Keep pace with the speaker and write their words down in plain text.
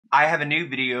I have a new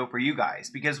video for you guys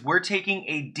because we're taking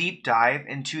a deep dive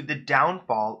into the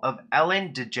downfall of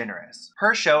Ellen DeGeneres.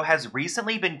 Her show has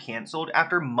recently been canceled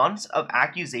after months of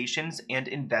accusations and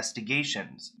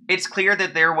investigations. It's clear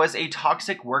that there was a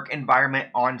toxic work environment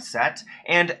on set,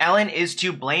 and Ellen is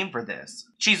to blame for this.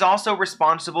 She's also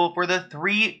responsible for the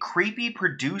 3 creepy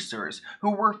producers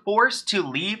who were forced to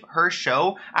leave her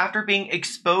show after being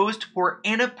exposed for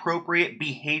inappropriate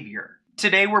behavior.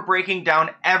 Today we're breaking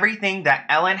down everything that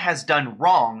Ellen has done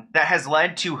wrong that has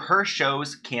led to her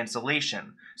show's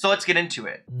cancellation. So let's get into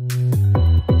it.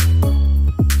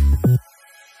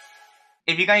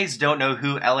 If you guys don't know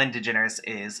who Ellen DeGeneres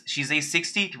is, she's a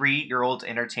 63-year-old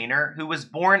entertainer who was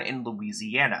born in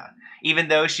Louisiana. Even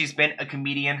though she's been a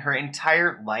comedian her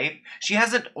entire life, she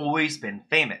hasn't always been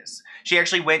famous. She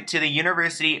actually went to the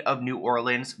University of New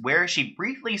Orleans, where she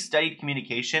briefly studied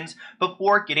communications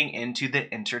before getting into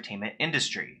the entertainment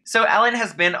industry. So Ellen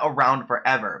has been around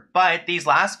forever, but these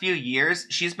last few years,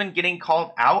 she's been getting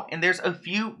called out, and there's a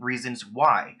few reasons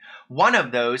why. One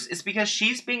of those is because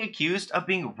she's being accused of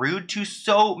being rude to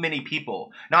so many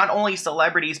people, not only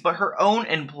celebrities, but her own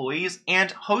employees, and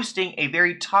hosting a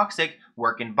very toxic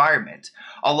work environment.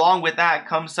 Along with that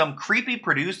comes some creepy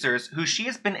producers who she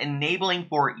has been enabling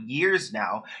for years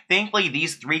now. Thankfully,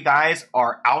 these 3 guys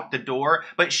are out the door,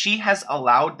 but she has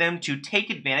allowed them to take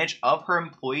advantage of her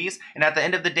employees, and at the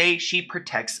end of the day, she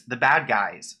protects the bad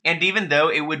guys. And even though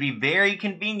it would be very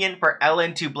convenient for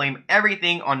Ellen to blame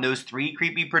everything on those 3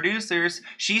 creepy producers,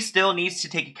 she still needs to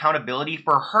take accountability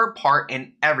for her part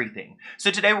in everything.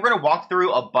 So today we're going to walk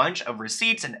through a bunch of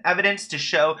receipts and evidence to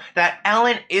show that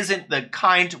Ellen isn't the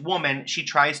kind woman she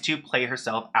tries to play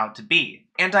herself out to be.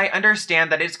 And I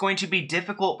understand that it's going to be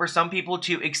difficult for some people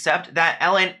to accept that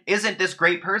Ellen isn't this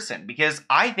great person, because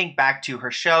I think back to her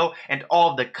show and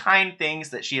all of the kind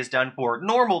things that she has done for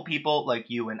normal people like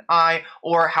you and I,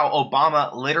 or how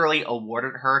Obama literally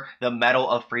awarded her the Medal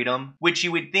of Freedom, which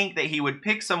you would think that he would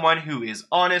pick someone who is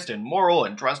honest and moral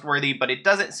and trustworthy, but it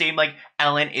doesn't seem like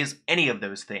Ellen is any of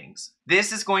those things.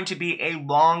 This is going to be a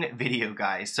long video,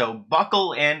 guys, so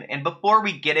buckle in, and before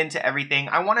we get into everything,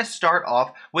 I want to start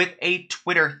off with a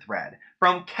Twitter thread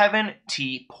from Kevin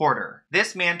T. Porter.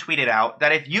 This man tweeted out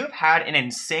that if you have had an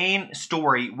insane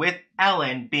story with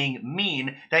Ellen being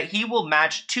mean, that he will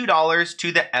match $2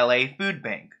 to the LA Food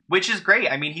Bank. Which is great.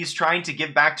 I mean, he's trying to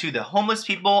give back to the homeless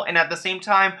people, and at the same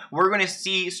time, we're going to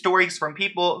see stories from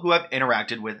people who have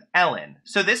interacted with Ellen.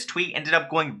 So this tweet ended up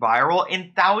going viral,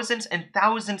 and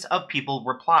thousands of people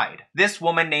replied. This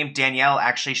woman named Danielle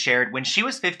actually shared when she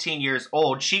was 15 years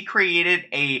old, she created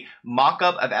a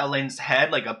mock-up of Ellen's head,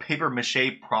 like a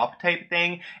papier-mâché prop type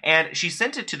thing, and she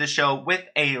sent it to the show with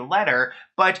a letter,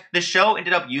 but the show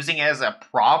ended up using it as a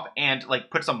prop and like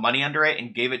put some money under it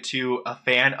and gave it to a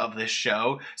fan of this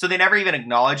show. So they never even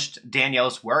acknowledged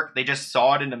Danielle's work. They just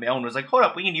saw it in the mail and was like, hold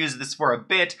up, we can use this for a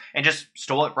bit, and just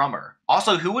stole it from her.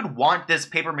 Also, who would want this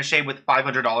paper mache with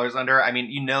 $500 under? I mean,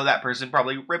 you know that person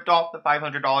probably ripped off the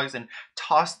 $500 and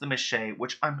tossed the mache,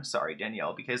 which I'm sorry,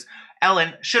 Danielle, because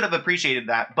Ellen should have appreciated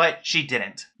that, but she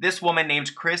didn't. This woman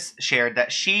named Chris shared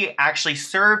that she actually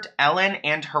served Ellen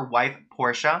and her wife,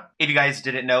 Portia. If you guys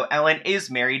didn't know, Ellen is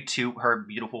married to her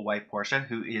beautiful wife, Portia,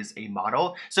 who is a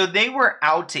model. So they were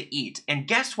out to eat, and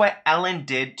guess what Ellen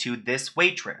did to this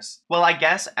waitress? Well, I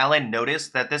guess Ellen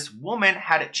noticed that this woman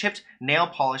had chipped nail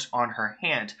polish on her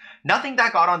hand. Nothing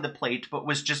that got on the plate, but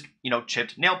was just,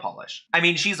 chipped nail polish. I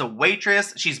mean, she's a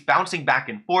waitress, she's bouncing back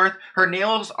and forth, her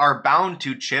nails are bound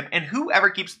to chip, and whoever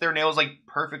keeps their nails like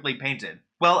perfectly painted?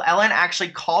 Well, Ellen actually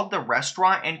called the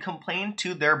restaurant and complained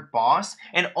to their boss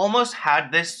and almost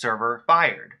had this server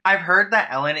fired. I've heard that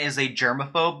Ellen is a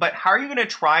germaphobe, but how are you going to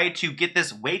try to get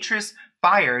this waitress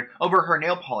fired over her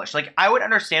nail polish? Like, I would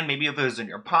understand maybe if it was in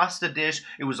your pasta dish,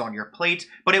 it was on your plate,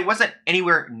 but it wasn't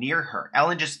anywhere near her.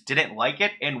 Ellen just didn't like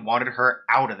it and wanted her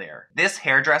out of there. This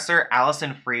hairdresser,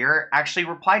 Allison Freer, actually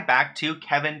replied back to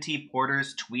Kevin T.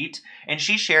 Porter's tweet, and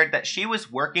she shared that she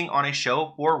was working on a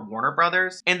show for Warner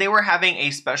Brothers, and they were having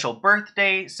a special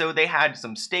birthday, so they had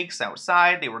some steaks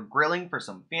outside, they were grilling for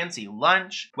some fancy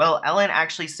lunch. Well, Ellen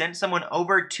actually sent someone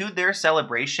over to their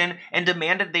celebration and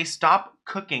demanded they stop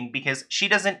cooking because she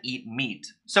doesn't eat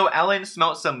meat. So Ellen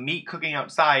smelt some meat cooking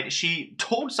outside. She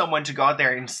told someone to go out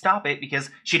there and stop it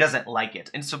because she doesn't like it.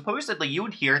 And supposedly you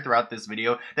would hear throughout this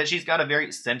video that she's got a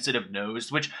very sensitive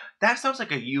nose, which that sounds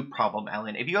like a you problem,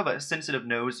 Ellen. If you have a sensitive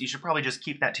nose, you should probably just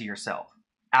keep that to yourself.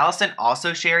 Allison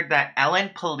also shared that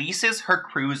Ellen polices her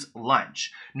crew's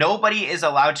lunch. Nobody is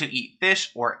allowed to eat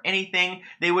fish or anything.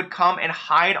 They would come and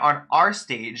hide on our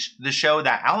stage, the show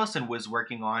that Allison was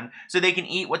working on, so they can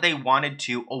eat what they wanted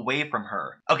to away from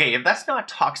her. Okay, if that's not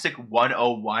toxic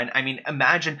 101, I mean,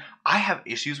 imagine I have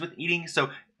issues with eating, so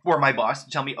for my boss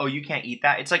to tell me, oh, you can't eat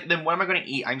that, it's like, then what am I going to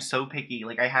eat? I'm so picky,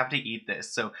 like I have to eat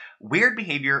this. So weird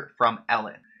behavior from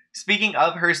Ellen. Speaking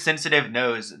of her sensitive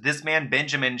nose, this man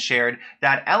Benjamin shared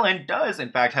that Ellen does in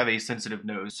fact have a sensitive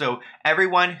nose, so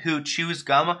everyone who chews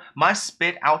gum must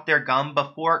spit out their gum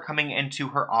before coming into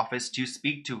her office to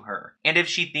speak to her. And if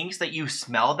she thinks that you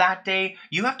smell that day,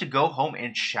 you have to go home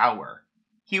and shower.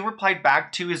 He replied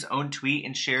back to his own tweet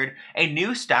and shared, a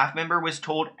new staff member was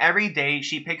told every day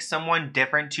she picks someone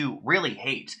different to really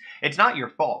hate. It's not your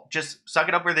fault. Just suck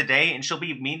it up for the day and she'll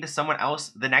be mean to someone else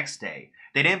the next day.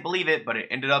 They didn't believe it, but it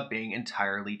ended up being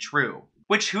entirely true.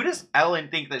 Which, who does Ellen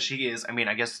think that she is? I mean,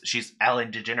 I guess she's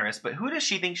Ellen DeGeneres, but who does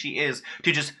she think she is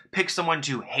to just pick someone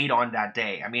to hate on that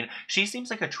day? I mean, she seems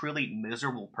like a truly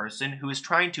miserable person who is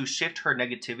trying to shift her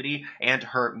negativity and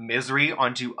her misery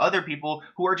onto other people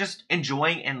who are just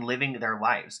enjoying and living their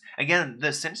lives. Again,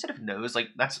 the sensitive nose, like,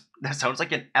 that sounds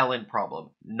like an Ellen problem,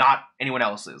 not anyone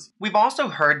else's. We've also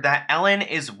heard that Ellen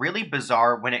is really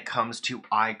bizarre when it comes to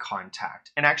eye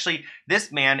contact. And actually,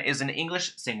 this man is an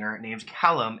English singer named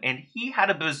Callum, and he had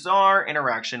a bizarre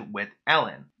interaction with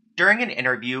Ellen. During an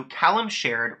interview, Callum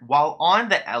shared while on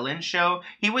the Ellen show,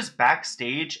 he was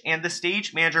backstage and the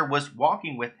stage manager was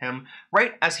walking with him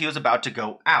right as he was about to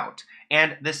go out.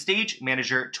 And the stage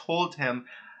manager told him,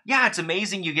 yeah, it's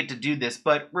amazing you get to do this,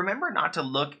 but remember not to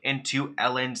look into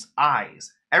Ellen's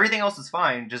eyes. Everything else is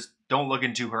fine, just don't look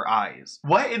into her eyes.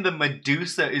 What in the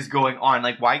Medusa is going on?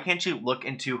 Like, why can't you look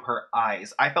into her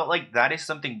eyes? I felt like that is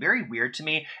something very weird to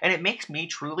me, and it makes me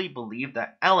truly believe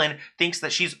that Ellen thinks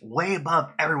that she's way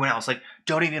above everyone else. Like,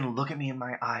 don't even look at me in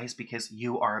my eyes because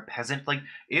you are a peasant. Like,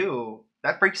 ew.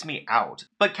 That freaks me out.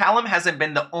 But Callum hasn't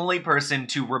been the only person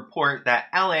to report that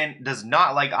Ellen does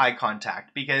not like eye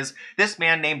contact, because this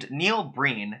man named Neil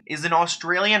Breen is an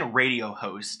Australian radio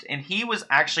host, and he was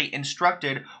actually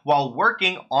instructed while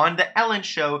working on the Ellen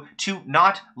show to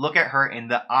not look at her in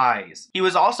the eyes. He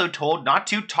was also told not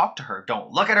to talk to her.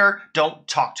 Don't look at her, don't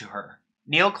talk to her.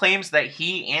 Neil claims that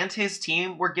he and his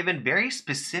team were given very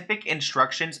specific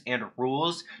instructions and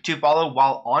rules to follow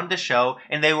while on the show,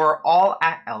 and they were all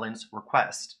at Ellen's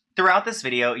request. Throughout this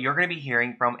video, you're going to be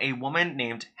hearing from a woman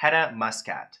named Hedda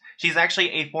Muscat. She's actually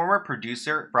a former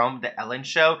producer from The Ellen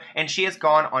Show, and she has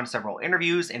gone on several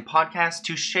interviews and podcasts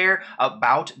to share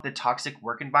about the toxic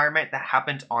work environment that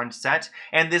happened on set.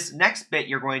 And this next bit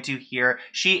you're going to hear,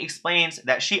 she explains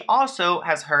that she also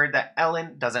has heard that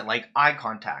Ellen doesn't like eye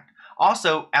contact.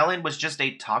 Also, Ellen was just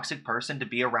a toxic person to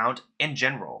be around in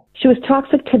general. She was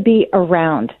toxic to be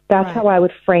around. That's right. How I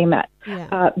would frame it.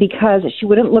 Yeah. Because she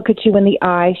wouldn't look at you in the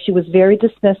eye. She was very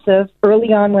dismissive.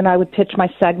 Early on when I would pitch my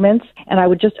segments and I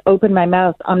would just open my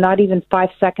mouth, I'm not even 5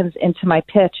 seconds into my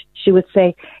pitch, she would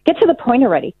say, get to the point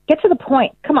already. Get to the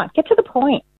point. Come on, get to the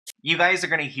point. You guys are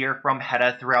going to hear from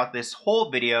Hedda throughout this whole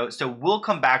video, so we'll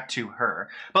come back to her.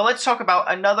 But let's talk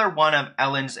about another one of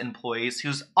Ellen's employees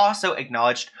who's also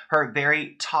acknowledged her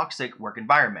very toxic work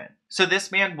environment. So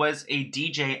this man was a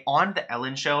DJ on The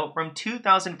Ellen Show from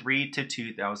 2003 to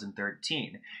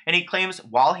 2013. And he claims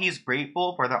while he's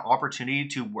grateful for the opportunity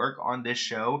to work on this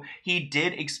show, he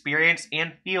did experience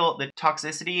and feel the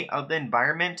toxicity of the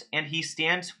environment, and he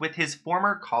stands with his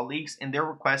former colleagues in their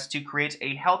request to create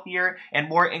a healthier and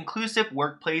more inclusive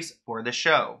workplace for the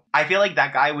show. I feel like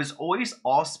that guy was always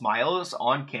all smiles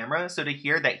on camera, so to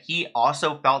hear that he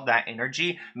also felt that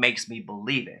energy makes me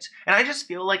believe it. And I just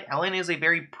feel like Ellen is a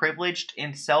very privileged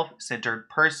and self-centered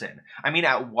person. I mean,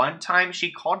 at one time,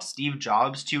 she called Steve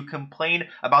Jobs to complain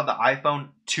about the iPhone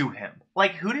to him.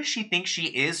 Like, who does she think she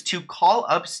is to call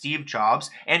up Steve Jobs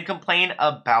and complain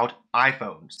about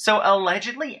iPhones? So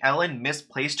allegedly, Ellen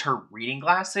misplaced her reading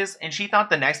glasses, and she thought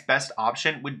the next best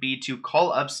option would be to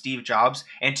call up Steve Jobs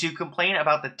and to complain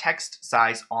about the text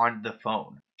size on the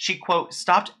phone. She, quote,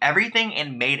 stopped everything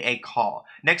and made a call.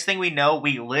 Next thing we know,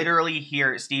 we literally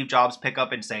hear Steve Jobs pick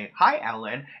up and say, hi,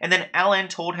 Ellen. And then Ellen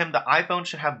told him the iPhone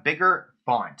should have bigger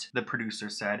font, the producer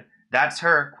said. That's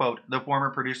her, quote, the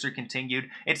former producer continued.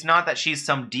 It's not that she's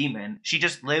some demon. She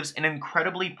just lives in an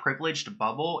incredibly privileged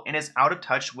bubble and is out of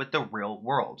touch with the real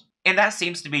world. And that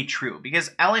seems to be true,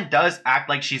 because Ellen does act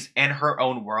like she's in her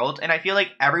own world, and I feel like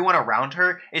everyone around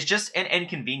her is just an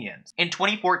inconvenience. In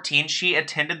 2014, she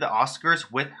attended the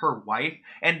Oscars with her wife,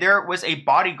 and there was a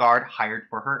bodyguard hired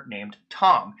for her named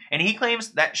Tom, and he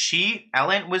claims that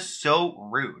Ellen, was so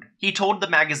rude. He told the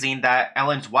magazine that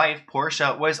Ellen's wife,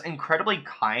 Portia, was incredibly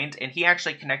kind, and he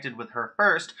actually connected with her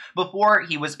first before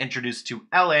he was introduced to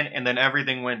Ellen, and then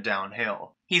everything went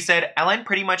downhill. He said, Ellen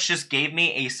pretty much just gave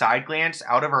me a side glance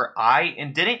out of her eye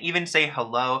and didn't even say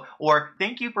hello or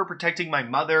thank you for protecting my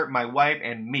mother, my wife,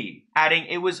 and me. Adding,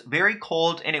 it was very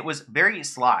cold and it was very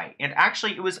sly, and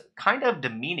actually it was kind of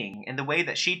demeaning in the way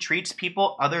that she treats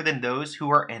people other than those who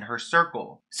are in her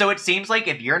circle. So it seems like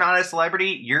if you're not a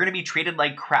celebrity, you're going to be treated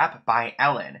like crap by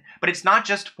Ellen. But it's not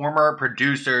just former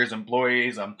producers,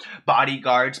 employees,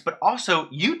 bodyguards, but also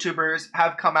YouTubers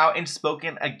have come out and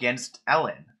spoken against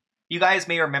Ellen. You guys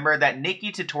may remember that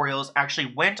Nikki Tutorials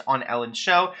actually went on Ellen's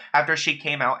show after she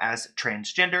came out as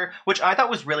transgender, which I thought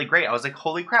was really great. I was like,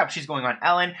 holy crap, she's going on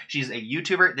Ellen, she's a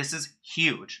YouTuber, this is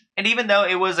huge. And even though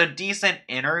it was a decent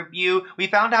interview, we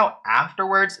found out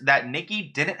afterwards that Nikki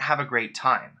didn't have a great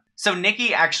time. So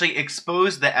Nikki actually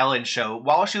exposed the Ellen show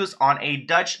while she was on a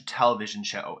Dutch television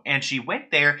show, and she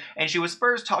went there and she was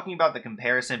first talking about the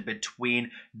comparison between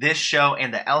this show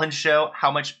and the Ellen show, how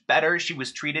much better she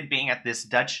was treated being at this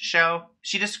Dutch show.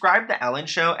 She described the Ellen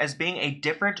show as being a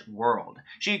different world.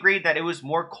 She agreed that it was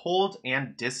more cold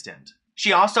and distant.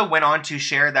 She also went on to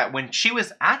share that when she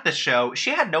was at the show, she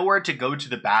had nowhere to go to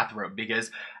the bathroom because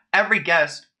every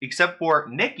guest, except for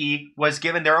Nikki, was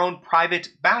given their own private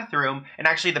bathroom, and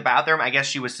actually the bathroom I guess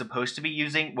she was supposed to be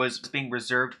using was being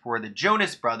reserved for the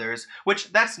Jonas Brothers,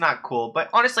 which that's not cool, but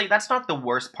honestly that's not the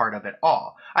worst part of it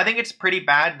all. I think it's pretty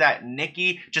bad that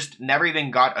Nikki just never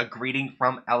even got a greeting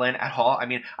from Ellen at all. I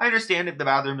mean, I understand if the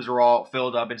bathrooms are all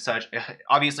filled up and such,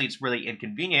 obviously it's really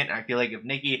inconvenient, and I feel like if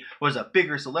Nikki was a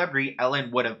bigger celebrity, Ellen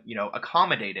would have,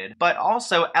 accommodated. But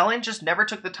also, Ellen just never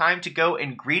took the time to go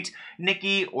and greet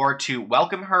Nikki or to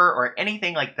welcome her or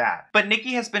anything like that. But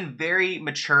Nikki has been very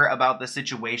mature about the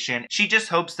situation. She just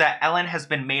hopes that Ellen has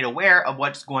been made aware of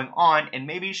what's going on and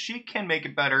maybe she can make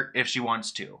it better if she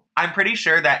wants to. I'm pretty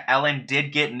sure that Ellen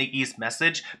did get Nikki's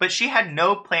message, but she had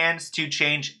no plans to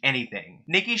change anything.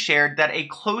 Nikki shared that a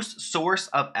close source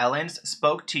of Ellen's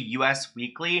spoke to US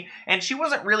Weekly, and she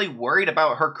wasn't really worried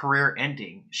about her career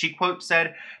ending. She quote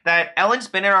said that Ellen's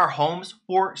been in our homes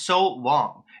for so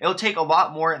long. It'll take a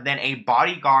lot more than a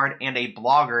bodyguard and a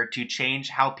blogger to change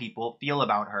how people feel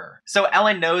about her. So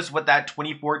Ellen knows what that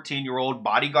 2014-year-old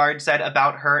bodyguard said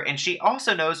about her, and she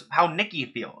also knows how Nikki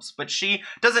feels, but she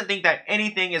doesn't think that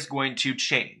anything is going to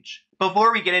change.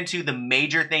 Before we get into the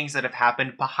major things that have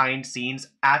happened behind scenes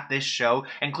at this show,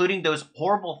 including those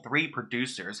horrible 3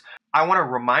 producers, I want to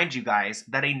remind you guys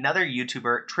that another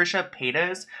YouTuber, Trisha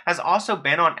Paytas, has also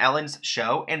been on Ellen's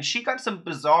show, and she got some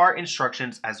bizarre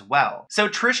instructions as well. So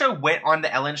Trisha went on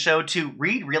the Ellen show to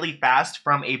read really fast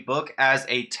from a book as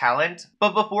a talent,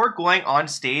 but before going on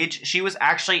stage, she was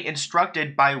actually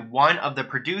instructed by one of the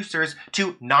producers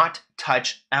to not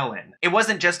touch Ellen. It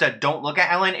wasn't just a don't look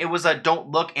at Ellen, it was a don't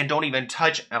look and don't even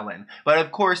touch Ellen. But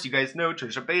of course, you guys know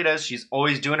Trisha Paytas, she's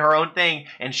always doing her own thing,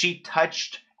 and she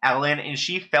touched Ellen, and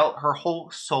she felt her whole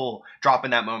soul drop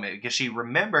in that moment because she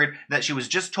remembered that she was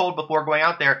just told before going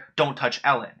out there, don't touch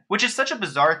Ellen. Which is such a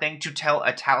bizarre thing to tell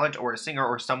a talent or a singer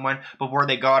or someone before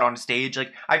they go out on stage.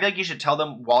 Like, I feel like you should tell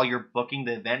them while you're booking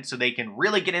the event so they can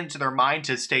really get into their mind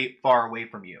to stay far away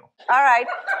from you. All right.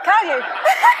 Kanye,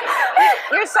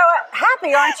 you're so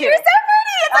happy, aren't you? You're so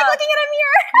pretty. It's like looking at a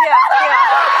mirror. Yeah.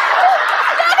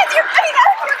 That is your pretty.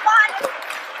 You're fun.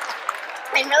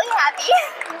 I'm really happy.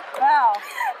 Wow.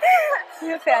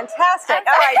 You're fantastic.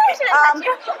 All right.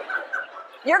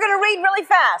 You're going to read really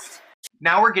fast.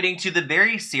 Now we're getting to the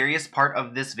very serious part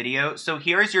of this video, so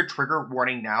here is your trigger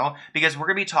warning now, because we're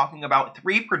going to be talking about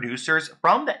 3 producers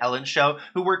from The Ellen Show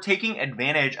who were taking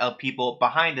advantage of people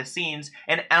behind the scenes,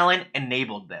 and Ellen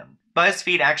enabled them.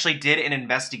 BuzzFeed actually did an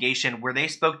investigation where they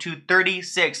spoke to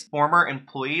 36 former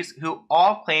employees who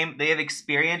all claim they have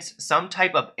experienced some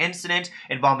type of incident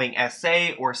involving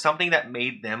SA or something that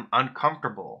made them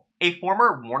uncomfortable. A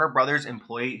former Warner Brothers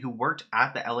employee who worked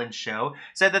at The Ellen Show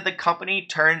said that the company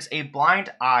turns a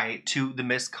blind eye to the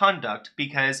misconduct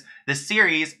because the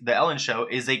series, The Ellen Show,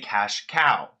 is a cash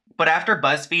cow. But after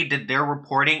BuzzFeed did their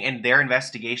reporting and their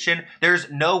investigation,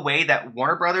 there's no way that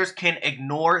Warner Brothers can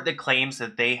ignore the claims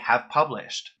that they have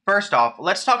published. First off,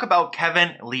 let's talk about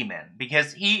Kevin Lehman,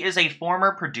 because he is a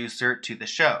former producer to the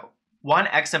show. One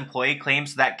ex-employee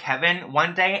claims that Kevin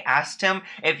one day asked him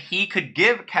if he could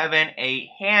give Kevin a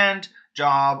hand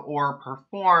job or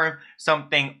perform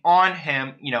something on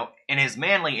him, in his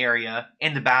manly area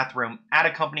in the bathroom at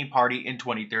a company party in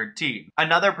 2013.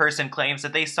 Another person claims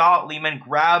that they saw Lehman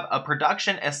grab a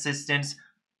production assistant's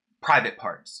private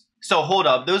parts. So hold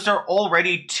up, those are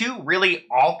already two really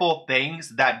awful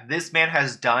things that this man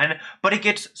has done, but it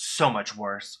gets so much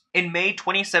worse. In May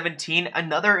 2017,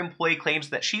 another employee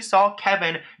claims that she saw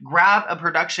Kevin grab a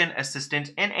production assistant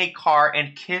in a car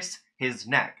and kiss his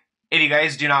neck. If you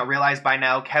guys do not realize by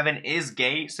now, Kevin is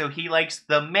gay, so he likes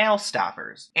the male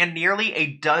staffers. And nearly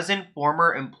a dozen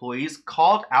former employees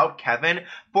called out Kevin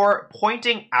for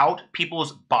pointing out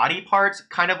people's body parts,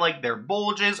 kind of like their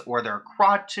bulges or their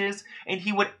crotches, and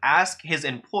he would ask his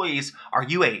employees, "Are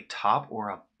you a top or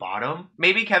a bottom?"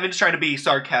 Maybe Kevin's trying to be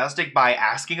sarcastic by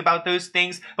asking about those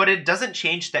things, but it doesn't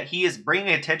change that he is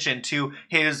bringing attention to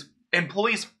his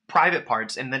employees' private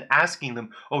parts and then asking them,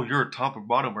 "Oh, you're a top or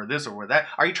bottom or this or that."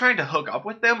 Are you trying to hook up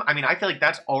with them? I mean, I feel like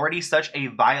that's already such a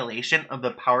violation of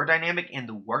the power dynamic in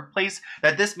the workplace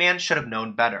that this man should have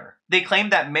known better. They claim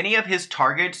that many of his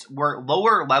targets were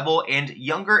lower level and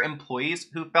younger employees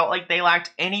who felt like they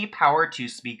lacked any power to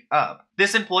speak up.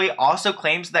 This employee also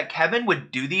claims that Kevin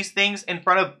would do these things in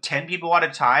front of 10 people at a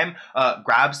time,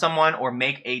 grab someone or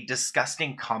make a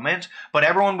disgusting comment, but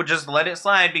everyone would just let it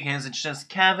slide because it's just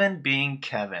Kevin being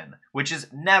Kevin, which is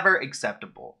never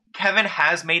acceptable. Kevin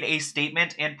has made a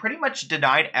statement and pretty much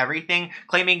denied everything,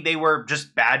 claiming they were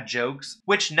just bad jokes,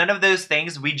 which none of those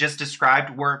things we just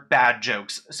described were bad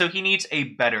jokes, so he needs a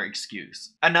better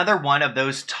excuse. Another one of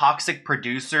those toxic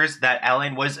producers that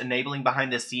Ellen was enabling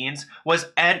behind the scenes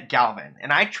was Ed Galvin,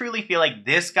 and I truly feel like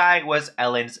this guy was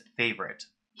Ellen's favorite.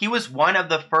 He was one of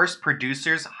the first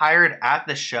producers hired at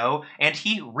the show, and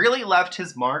he really left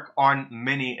his mark on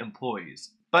many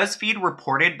employees. BuzzFeed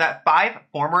reported that 5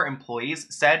 former employees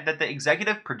said that the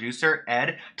executive producer,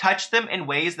 Ed, touched them in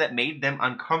ways that made them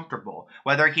uncomfortable,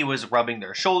 whether he was rubbing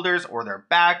their shoulders or their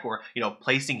back or,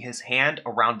 placing his hand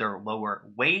around their lower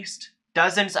waist.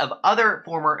 Dozens of other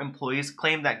former employees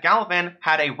claimed that Galvin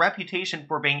had a reputation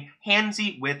for being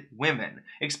handsy with women,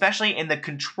 especially in the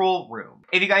control room.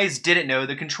 If you guys didn't know,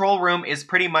 the control room is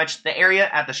pretty much the area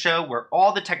at the show where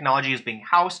all the technology is being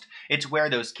housed. It's where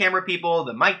those camera people,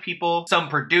 the mic people, some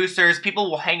producers,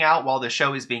 people will hang out while the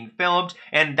show is being filmed,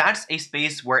 and that's a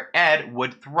space where Ed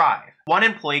would thrive. One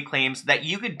employee claims that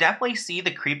you could definitely see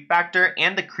the creep factor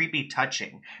and the creepy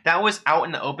touching. That was out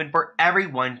in the open for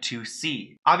everyone to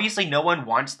see. Obviously, no one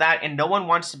wants that, and no one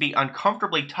wants to be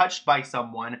uncomfortably touched by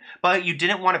someone, but you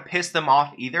didn't want to piss them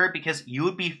off either because you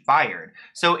would be fired.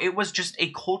 So it was just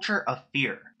a culture of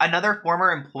fear. Another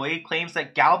former employee claims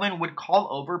that Galvin would call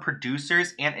over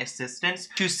producers and assistants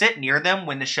to sit near them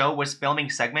when the show was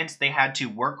filming segments they had to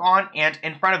work on, and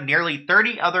in front of nearly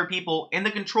 30 other people in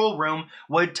the control room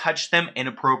would touch them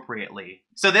inappropriately.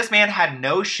 So this man had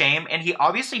no shame, and he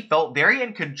obviously felt very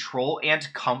in control and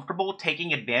comfortable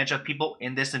taking advantage of people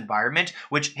in this environment,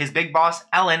 which his big boss,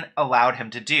 Ellen, allowed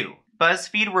him to do.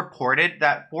 BuzzFeed reported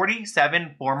that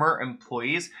 47 former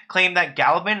employees claimed that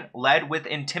Galvin led with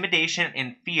intimidation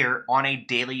and fear on a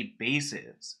daily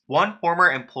basis. One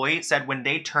former employee said when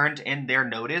they turned in their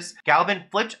notice, Galvin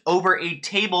flipped over a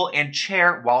table and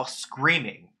chair while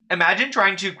screaming. Imagine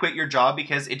trying to quit your job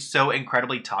because it's so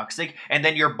incredibly toxic, and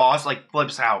then your boss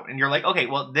flips out, and you're like, okay,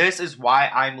 well, this is why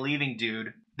I'm leaving,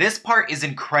 dude. This part is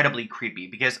incredibly creepy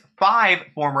because 5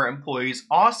 former employees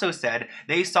also said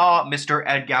they saw Mr.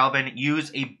 Ed Galvin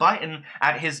use a button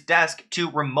at his desk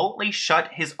to remotely shut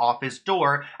his office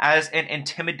door as an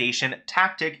intimidation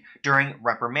tactic during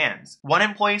reprimands. One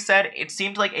employee said it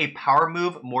seemed like a power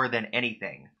move more than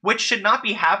anything, which should not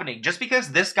be happening. Just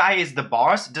because this guy is the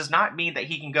boss does not mean that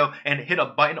he can go and hit a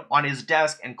button on his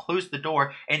desk and close the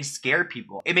door and scare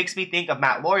people. It makes me think of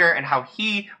Matt Lawyer and how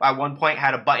he, at one point,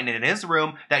 had a button in his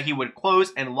room that he would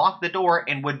close and lock the door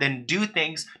and would then do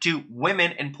things to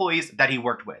women employees that he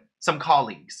worked with, some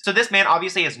colleagues. So this man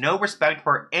obviously has no respect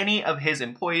for any of his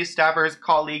employees, staffers,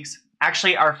 colleagues.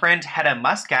 Actually, our friend Hedda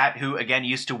Muscat, who again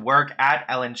used to work at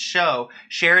Ellen's show,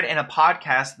 shared in a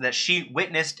podcast that she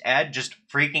witnessed Ed just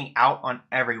freaking out on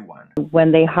everyone.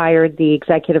 When they hired the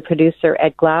executive producer,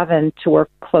 Ed Glavin, to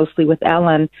work closely with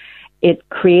Ellen, it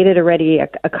created already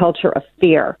a culture of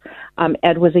fear.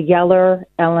 Ed was a yeller.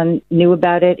 Ellen knew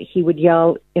about it. He would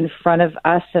yell in front of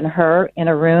us and her in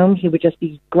a room. He would just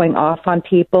be going off on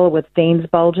people with veins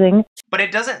bulging. But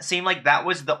it doesn't seem like that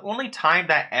was the only time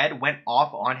that Ed went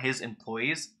off on his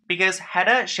employees, because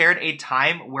Hedda shared a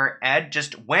time where Ed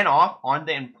just went off on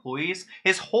the employees.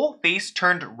 His whole face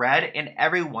turned red and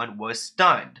everyone was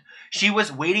stunned. She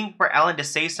was waiting for Ellen to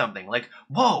say something like,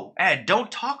 "Whoa, Ed,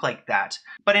 don't talk like that."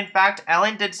 But in fact,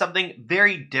 Ellen did something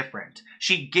very different.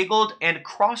 She giggled and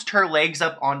crossed her legs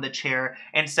up on the chair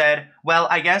and said, "Well,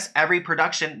 I guess every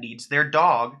production needs their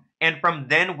dog." And from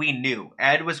then we knew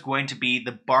Ed was going to be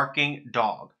the barking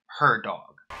dog, her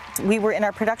dog. We were in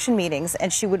our production meetings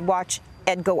and she would watch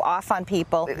Ed go off on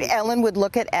people. Ellen would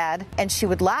look at Ed and she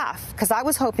would laugh because I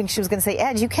was hoping she was going to say,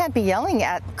 "Ed, you can't be yelling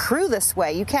at crew this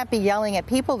way. You can't be yelling at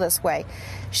people this way."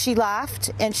 She laughed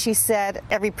and she said,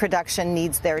 "Every production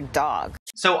needs their dog."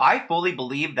 So I fully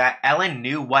believe that Ellen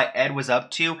knew what Ed was up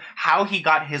to, how he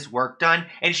got his work done,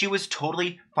 and she was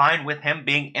totally fine with him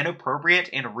being inappropriate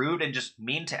and rude and just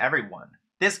mean to everyone.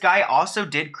 This guy also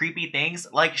did creepy things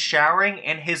like showering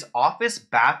in his office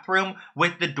bathroom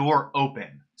with the door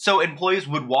open. So employees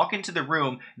would walk into the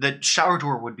room, the shower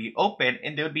door would be open,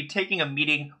 and they would be taking a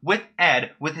meeting with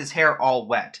Ed with his hair all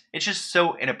wet. It's just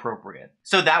so inappropriate.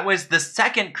 So that was the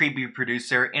second creepy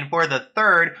producer, and for the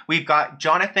third, we've got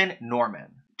Jonathan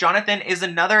Norman. Jonathan is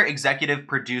another executive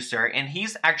producer, and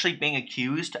he's actually being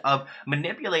accused of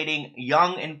manipulating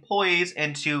young employees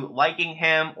into liking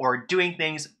him or doing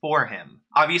things for him.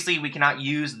 Obviously, we cannot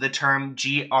use the term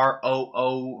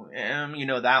GROOM, you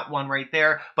know, that one right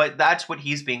there, but that's what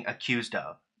he's being accused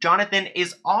of. Jonathan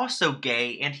is also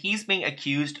gay, and he's being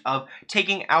accused of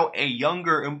taking out a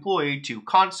younger employee to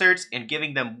concerts and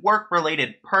giving them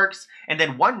work-related perks, and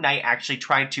then one night actually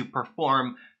tried to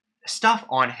perform stuff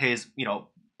on his,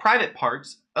 private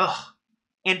parts. Ugh.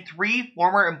 And 3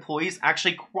 former employees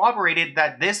actually corroborated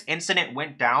that this incident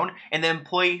went down, and the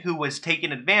employee who was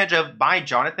taken advantage of by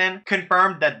Jonathan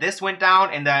confirmed that this went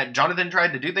down and that Jonathan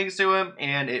tried to do things to him,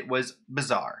 and it was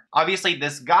bizarre. Obviously,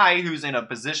 this guy who's in a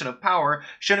position of power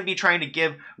shouldn't be trying to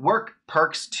give work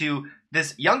perks to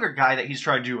this younger guy that he's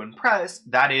trying to impress.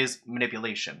 That is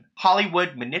manipulation.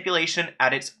 Hollywood manipulation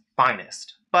at its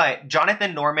finest. But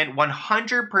Jonathan Norman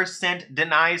 100%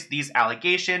 denies these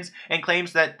allegations and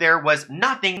claims that there was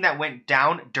nothing that went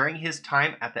down during his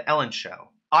time at the Ellen Show.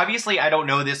 Obviously, I don't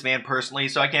know this man personally,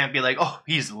 so I can't be like, "Oh,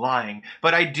 he's lying."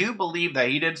 But I do believe that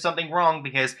he did something wrong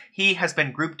because he has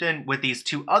been grouped in with these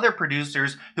 2 other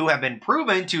producers who have been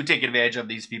proven to take advantage of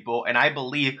these people, and I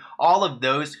believe all of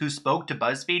those who spoke to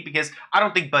BuzzFeed because I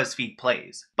don't think BuzzFeed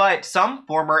plays. But some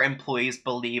former employees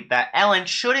believe that Ellen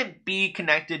shouldn't be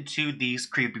connected to these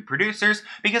creepy producers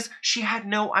because she had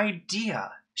no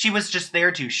idea. She was just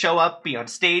there to show up, be on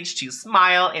stage, to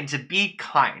smile, and to be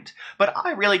kind. But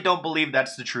I really don't believe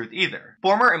that's the truth either.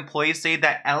 Former employees say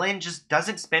that Ellen just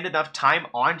doesn't spend enough time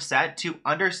on set to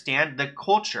understand the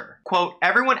culture. Quote,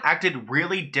 "Everyone acted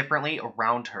really differently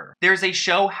around her. There's a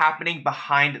show happening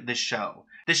behind the show.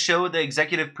 The show the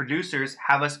executive producers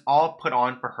have us all put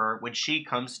on for her when she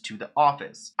comes to the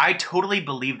office." I totally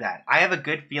believe that. I have a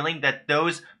good feeling that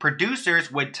those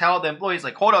producers would tell the employees,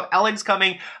 like, "Hold up, Ellen's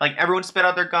coming. Like, everyone spit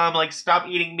out their gum. Like, stop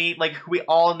eating meat. Like, we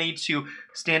all need to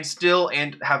stand still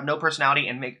and have no personality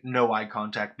and make no eye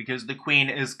contact because the queen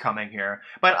is coming here."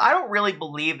 But I don't really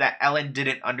believe that Ellen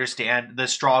didn't understand the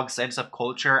strong sense of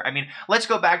culture. I mean, let's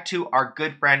go back to our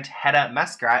good friend Hedda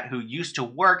Muskrat, who used to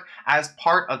work as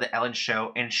part of the Ellen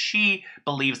Show, and she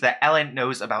believes that Ellen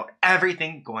knows about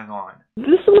everything going on.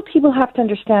 This is what people have to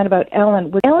understand about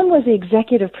Ellen. Ellen was the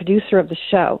executive producer of the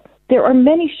show. There are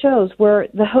many shows where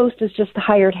the host is just the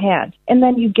hired hand, and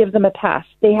then you give them a pass.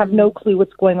 They have no clue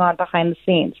what's going on behind the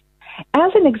scenes.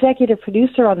 As an executive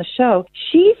producer on the show,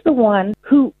 she's the one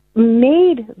who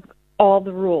made all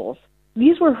the rules.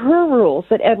 These were her rules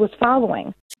that Ed was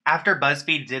following. After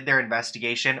BuzzFeed did their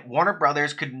investigation, Warner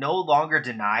Brothers could no longer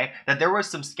deny that there was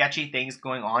some sketchy things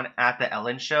going on at the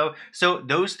Ellen Show, so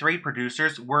those 3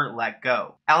 producers were let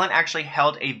go. Ellen actually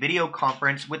held a video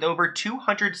conference with over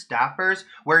 200 staffers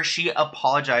where she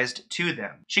apologized to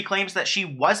them. She claims that she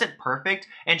wasn't perfect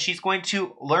and she's going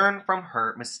to learn from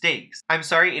her mistakes. I'm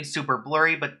sorry it's super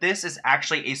blurry, but this is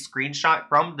actually a screenshot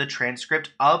from the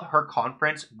transcript of her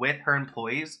conference with her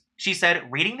employees. She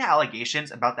said, "Reading the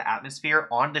allegations about the atmosphere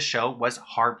on the show was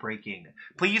heartbreaking.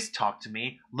 Please talk to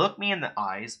me. Look me in the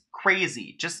eyes.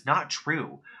 Crazy. Just not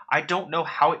true. I don't know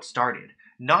how it started.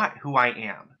 Not who I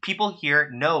am. People here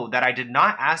know that I did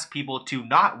not ask people to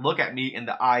not look at me in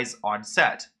the eyes on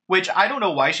set." Which, I don't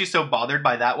know why she's so bothered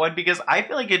by that one, because I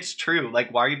feel like it's true.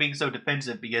 Like, why are you being so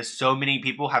defensive? Because so many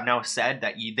people have now said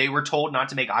that they were told not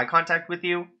to make eye contact with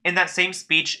you. In that same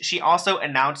speech, she also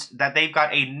announced that they've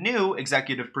got a new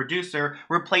executive producer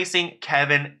replacing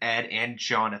Kevin, Ed, and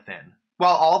Jonathan.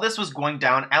 While all this was going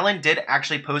down, Ellen did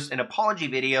actually post an apology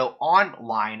video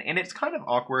online, and it's kind of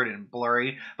awkward and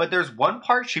blurry, but there's one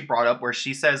part she brought up where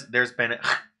she says there's been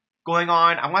going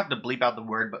on. I'm gonna have to bleep out the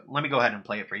word, but let me go ahead and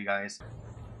play it for you guys.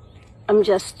 I'm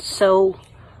just so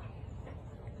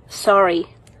sorry.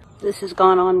 This has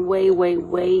gone on way, way,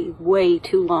 way, way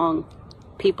too long.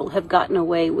 People have gotten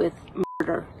away with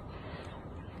murder.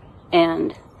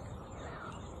 And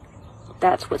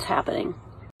that's what's happening.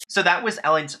 So that was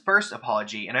Ellen's first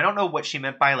apology, and I don't know what she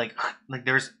meant by like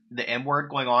there's the M word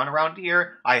going on around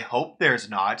here. I hope there's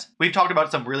not. We've talked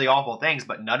about some really awful things,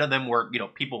 but none of them were,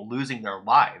 people losing their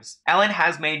lives. Ellen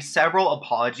has made several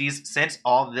apologies since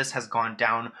all of this has gone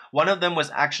down. One of them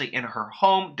was actually in her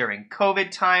home during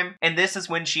COVID time, and this is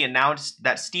when she announced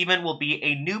that Steven will be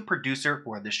a new producer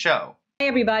for the show. Hey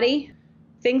everybody.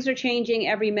 Things are changing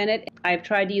every minute. I've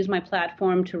tried to use my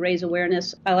platform to raise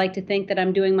awareness. I like to think that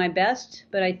I'm doing my best,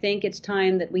 but I think it's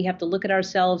time that we have to look at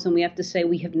ourselves and we have to say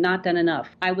we have not done enough.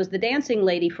 I was the dancing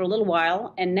lady for a little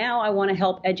while, and now I want to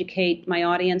help educate my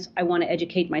audience. I want to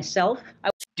educate myself.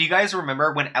 Do you guys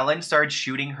remember when Ellen started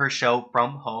shooting her show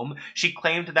from home? She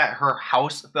claimed that her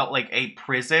house felt like a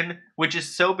prison, which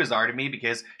is so bizarre to me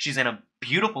because she's in a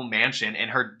beautiful mansion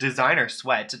and her designer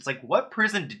sweats. It's like, what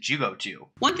prison did you go to?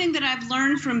 One thing that I've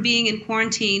learned from being in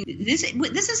quarantine, this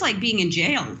is like being in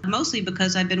jail, mostly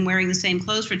because I've been wearing the same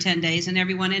clothes for 10 days and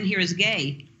everyone in here is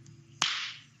gay.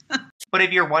 But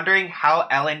if you're wondering how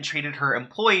Ellen treated her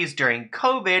employees during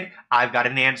COVID, I've got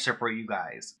an answer for you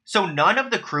guys. So none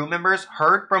of the crew members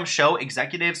heard from show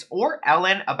executives or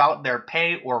Ellen about their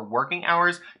pay or working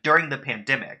hours during the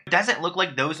pandemic. It doesn't look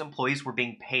like those employees were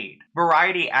being paid.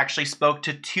 Variety actually spoke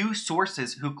to 2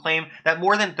 sources who claim that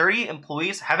more than 30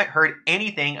 employees haven't heard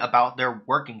anything about their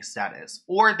working status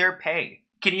or their pay.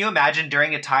 Can you imagine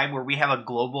during a time where we have a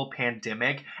global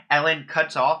pandemic, Ellen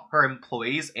cuts off her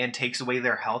employees and takes away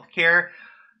their health care?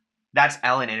 That's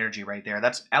Ellen energy right there.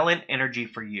 That's Ellen energy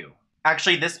for you.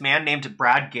 Actually, this man named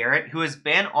Brad Garrett, who has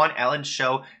been on Ellen's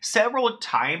show several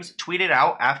times, tweeted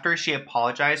out after she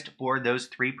apologized for those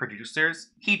 3 producers.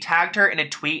 He tagged her in a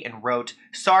tweet and wrote,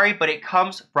 "Sorry, but it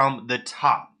comes from the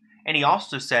top." And he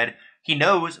also said, he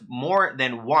knows more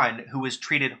than one who was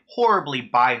treated horribly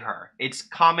by her. It's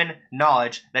common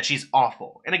knowledge that she's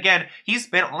awful. And again, he's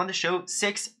been on the show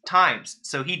 6 times,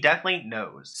 so he definitely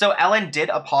knows. So Ellen did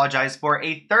apologize for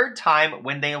a 3rd time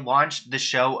when they launched the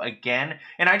show again,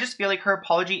 and I just feel like her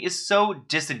apology is so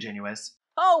disingenuous.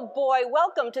 Oh boy,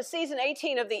 welcome to season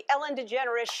 18 of the Ellen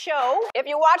DeGeneres show. If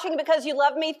you're watching because you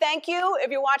love me, thank you.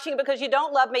 If you're watching because you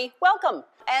don't love me, welcome.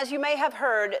 As you may have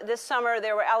heard, this summer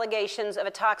there were allegations of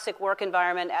a toxic work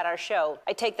environment at our show.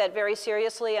 I take that very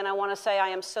seriously, and I want to say I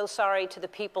am so sorry to the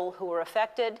people who were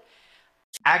affected.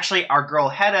 Actually, our girl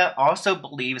Hedda also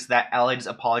believes that Ellen's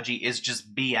apology is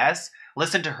just BS.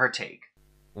 Listen to her take.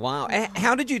 Wow.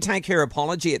 How did you take her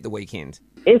apology at the weekend?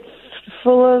 It's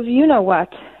full of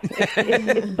you-know-what.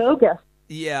 It's bogus.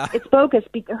 Yeah. It's bogus.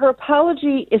 Her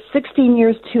apology is 16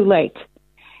 years too late.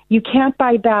 You can't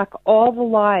buy back all the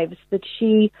lives that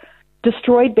she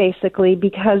destroyed, basically,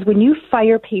 because when you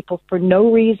fire people for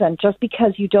no reason, just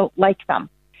because you don't like them,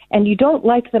 and you don't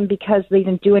like them because they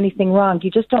didn't do anything wrong,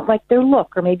 you just don't like their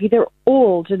look, or maybe they're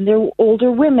old, and they're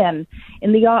older women,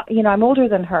 I'm older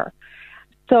than her.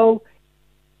 So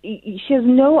she has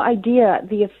no idea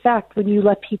the effect when you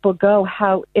let people go,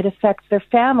 how it affects their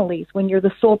families when you're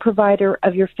the sole provider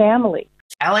of your family.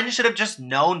 Ellen should have just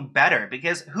known better,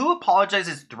 because who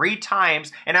apologizes 3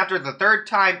 times and after the 3rd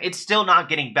time it's still not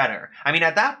getting better? I mean,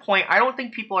 at that point, I don't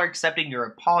think people are accepting your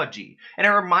apology. And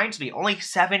it reminds me, only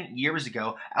 7 years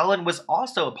ago, Ellen was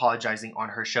also apologizing on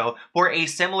her show for a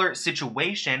similar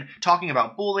situation, talking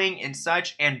about bullying and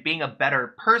such and being a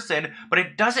better person, but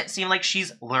it doesn't seem like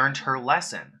she's learned her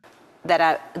lesson.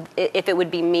 If it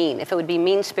would be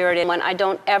mean-spirited, when I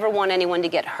don't ever want anyone to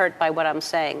get hurt by what I'm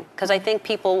saying, because I think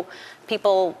people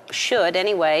should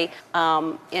anyway,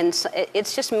 and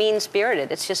it's just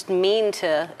mean-spirited. It's just mean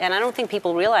to, and I don't think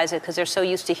people realize it because they're so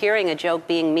used to hearing a joke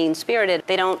being mean-spirited,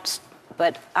 they don't.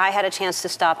 But I had a chance to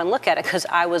stop and look at it because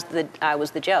I was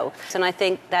the joke, and I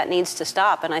think that needs to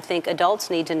stop. And I think adults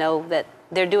need to know that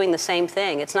they're doing the same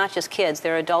thing. It's not just kids;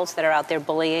 there are adults that are out there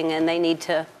bullying, and they need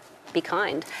to be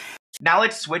kind. Now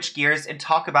let's switch gears and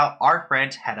talk about our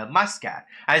friend Hedda Muscat.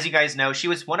 As you guys know, she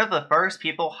was one of the first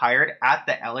people hired at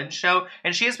the Ellen Show,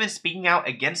 and she has been speaking out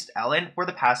against Ellen for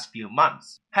the past few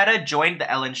months. Hedda joined the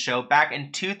Ellen Show back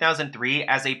in 2003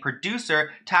 as a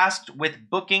producer tasked with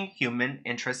booking human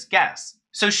interest guests.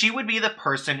 So she would be the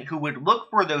person who would look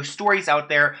for those stories out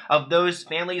there of those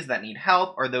families that need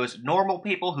help or those normal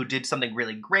people who did something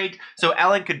really great, so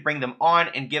Ellen could bring them on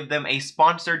and give them a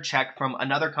sponsored check from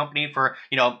another company for,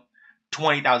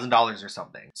 $20,000 or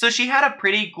something. So she had a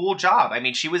pretty cool job. I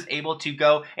mean, she was able to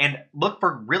go and look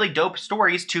for really dope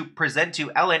stories to present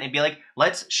to Ellen and be like,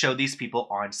 let's show these people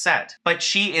on set. But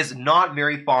she is not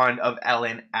very fond of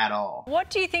Ellen at all. What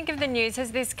do you think of the news?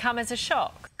 Has this come as a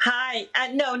shock? Hi.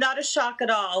 No, not a shock at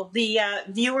all. The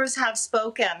viewers have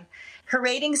spoken. Her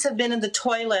ratings have been in the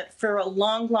toilet for a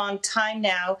long, long time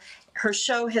now. Her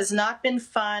show has not been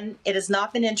fun. It has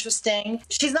not been interesting.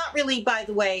 She's not really, by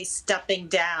the way, stepping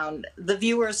down. The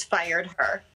viewers fired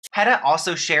her. Hedda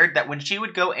also shared that when she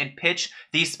would go and pitch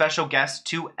these special guests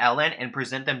to Ellen and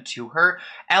present them to her,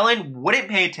 Ellen wouldn't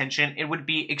pay attention and would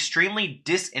be extremely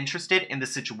disinterested in the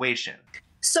situation.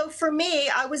 So for me,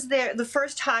 I was there, the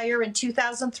first hire in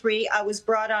 2003, I was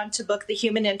brought on to book the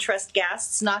human interest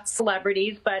guests, not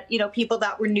celebrities, but, you know, people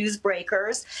that were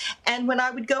newsbreakers. And when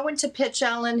I would go in to pitch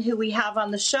Ellen, who we have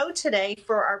on the show today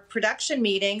for our production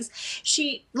meetings,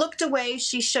 she looked away.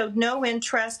 She showed no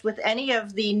interest with any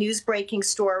of the newsbreaking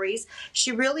stories.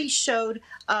 She really showed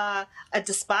a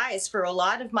despise for a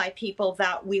lot of my people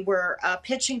that we were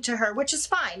pitching to her, which is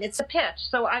fine. It's a pitch.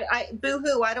 So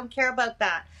boo-hoo, I don't care about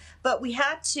that. But we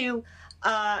had to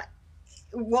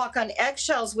walk on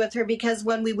eggshells with her because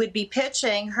when we would be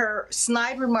pitching, her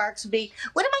snide remarks would be,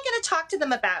 what am I going to talk to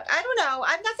them about? I don't know.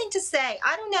 I have nothing to say.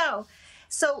 I don't know.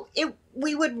 So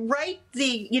we would write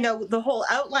the whole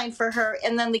outline for her,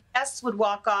 and then the guests would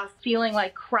walk off feeling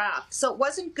like crap. So it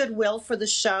wasn't goodwill for the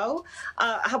show.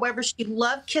 However, she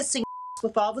loved kissing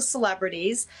with all the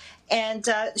celebrities, and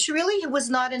she really was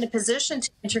not in a position to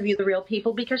interview the real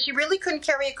people because she really couldn't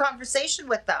carry a conversation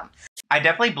with them. I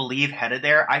definitely believe Hedda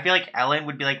there. I feel like Ellen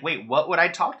would be like, wait, what would I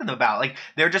talk to them about? Like,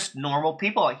 they're just normal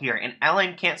people out here, and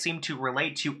Ellen can't seem to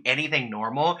relate to anything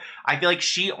normal. I feel like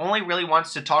she only really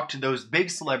wants to talk to those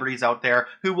big celebrities out there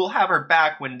who will have her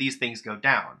back when these things go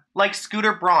down. Like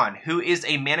Scooter Braun, who is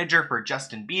a manager for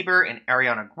Justin Bieber and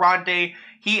Ariana Grande.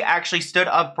 He actually stood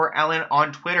up for Ellen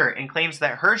on Twitter and claims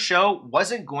that her show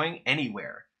wasn't going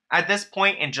anywhere. At this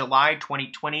point in July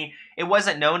 2020, it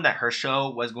wasn't known that her show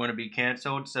was going to be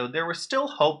canceled, so there was still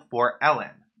hope for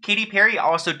Ellen. Katy Perry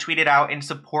also tweeted out in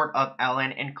support of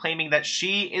Ellen and claiming that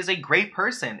she is a great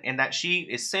person and that she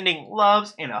is sending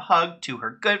loves and a hug to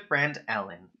her good friend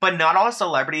Ellen. But not all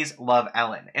celebrities love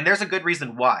Ellen, and there's a good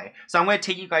reason why. So I'm going to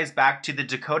take you guys back to the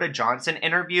Dakota Johnson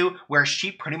interview where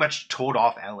she pretty much told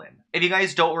off Ellen. If you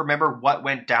guys don't remember what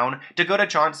went down, Dakota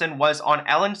Johnson was on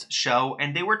Ellen's show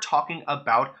and they were talking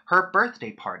about her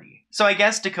birthday party. So I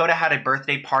guess Dakota had a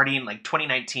birthday party in like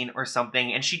 2019 or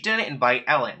something, and she didn't invite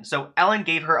Ellen. So Ellen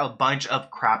gave her a bunch of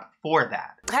crap for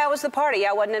that. How was the party?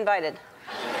 I wasn't invited.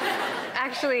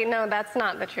 Actually, no, that's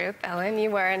not the truth, Ellen. You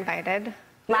were invited.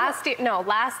 Last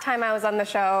time I was on the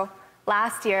show,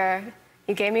 last year,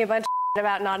 you gave me a bunch of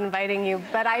about not inviting you,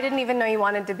 but I didn't even know you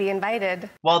wanted to be invited.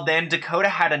 Well, then Dakota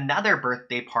had another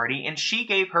birthday party and she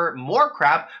gave her more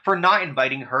crap for not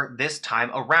inviting her this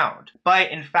time around. But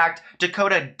in fact,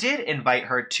 Dakota did invite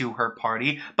her to her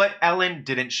party, but Ellen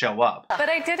didn't show up. But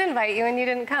I did invite you and you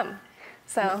didn't come.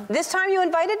 So. This time you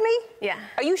invited me? Yeah.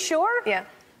 Are you sure? Yeah.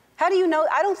 How do you know?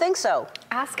 I don't think so.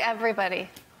 Ask everybody.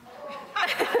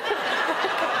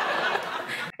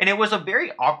 And it was a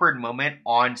very awkward moment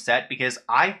on set because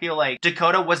I feel like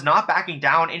Dakota was not backing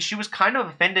down and she was kind of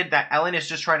offended that Ellen is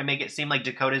just trying to make it seem like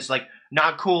Dakota's like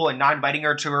not cool and not inviting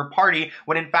her to her party,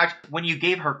 when in fact, when you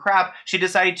gave her crap, she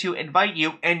decided to invite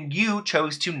you and you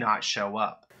chose to not show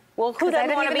up. Well, who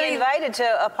doesn't want to be invited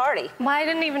to a party? Well, I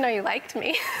didn't even know you liked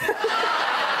me.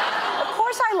 Of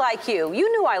course I like you.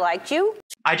 You knew I liked you.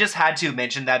 I just had to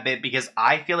mention that bit because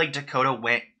I feel like Dakota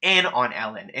went in on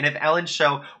Ellen. And if Ellen's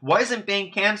show wasn't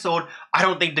being canceled, I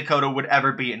don't think Dakota would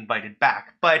ever be invited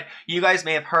back. But you guys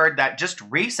may have heard that just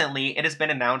recently it has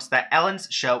been announced that Ellen's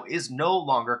show is no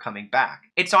longer coming back.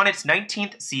 It's on its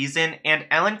 19th season, and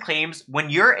Ellen claims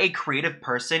when you're a creative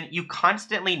person, you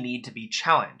constantly need to be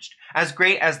challenged. As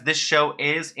great as this show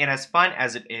is and as fun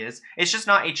as it is, it's just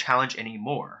not a challenge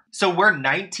anymore. So we're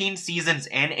 19 seasons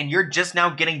in and you're just now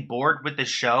getting bored with the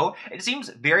show. It seems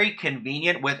very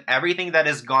convenient with everything that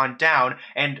has gone down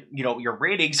and, you know, your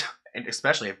ratings and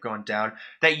especially have gone down,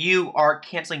 that you are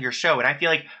canceling your show. And I feel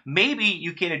like maybe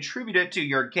you can attribute it to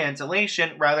your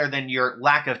cancellation rather than your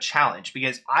lack of challenge,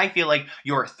 because I feel like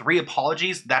your 3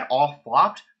 apologies that all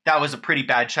flopped, that was a pretty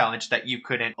bad challenge that you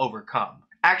couldn't overcome.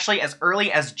 Actually, as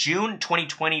early as June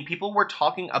 2020, people were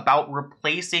talking about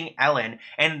replacing Ellen,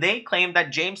 and they claimed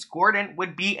that James Corden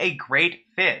would be a great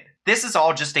fit. This is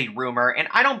all just a rumor, and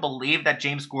I don't believe that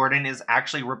James Corden is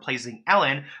actually replacing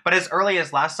Ellen, but as early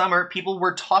as last summer, people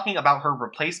were talking about her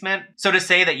replacement. So to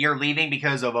say that you're leaving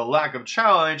because of a lack of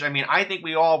challenge, I mean, I think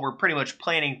we all were pretty much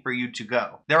planning for you to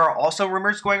go. There are also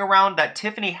rumors going around that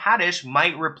Tiffany Haddish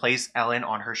might replace Ellen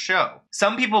on her show.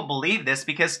 Some people believe this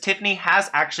because Tiffany has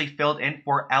actually filled in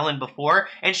for Ellen before,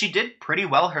 and she did pretty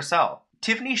well herself.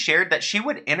 Tiffany shared that she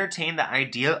would entertain the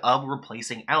idea of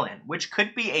replacing Ellen, which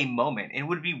could be a moment and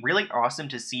would be really awesome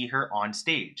to see her on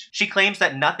stage. She claims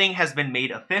that nothing has been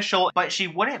made official, but she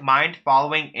wouldn't mind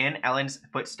following in Ellen's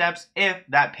footsteps if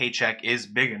that paycheck is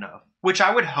big enough. Which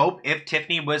I would hope if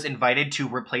Tiffany was invited to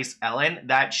replace Ellen,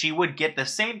 that she would get the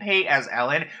same pay as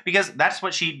Ellen, because that's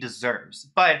what she deserves.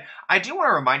 But I do want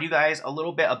to remind you guys a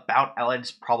little bit about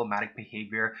Ellen's problematic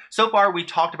behavior. So far, we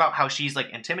talked about how she's like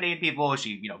intimidating people.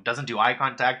 She, doesn't do eye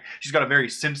contact. She's got a very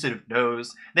sensitive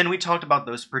nose. Then we talked about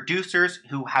those producers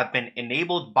who have been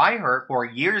enabled by her for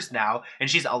years now, and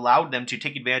she's allowed them to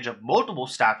take advantage of multiple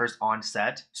staffers on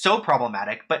set. So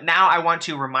problematic. But now I want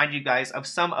to remind you guys of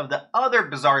some of the other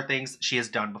bizarre things she has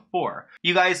done before.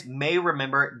 You guys may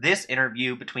remember this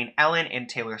interview between Ellen and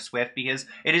Taylor Swift because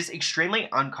it is extremely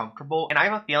uncomfortable, and I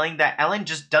have a feeling that Ellen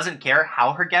just doesn't care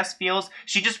how her guest feels.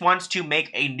 She just wants to make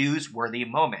a newsworthy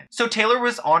moment. So Taylor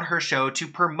was on her show to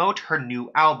promote her new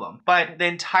album, but the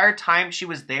entire time she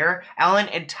was there, Ellen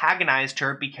antagonized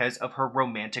her because of her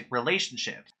romantic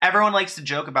relationships. Everyone likes to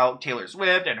joke about Taylor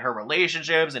Swift and her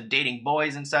relationships and dating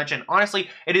boys and such, and honestly,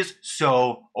 it is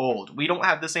so old. We don't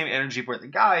have the same energy for the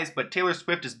guys, but Taylor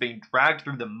Swift is being dragged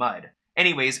through the mud.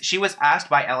 Anyways, she was asked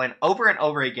by Ellen over and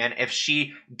over again if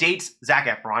she dates Zac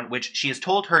Efron, which she has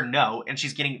told her no, and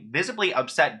she's getting visibly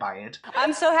upset by it.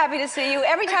 I'm so happy to see you.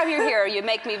 Every time you're here, you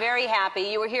make me very happy.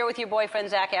 You were here with your boyfriend,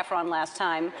 Zac Efron, last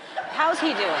time. How's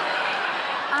he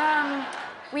doing?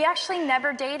 We actually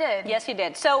never dated. Yes, you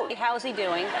did. So, how's he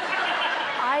doing?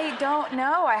 I don't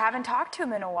know. I haven't talked to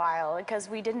him in a while because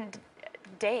we didn't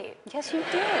date. Yes, you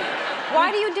did.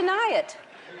 Why do you deny it?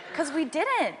 Because we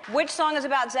didn't. Which song is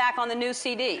about Zac on the new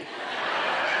CD?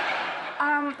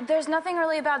 There's nothing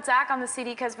really about Zac on the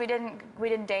CD because we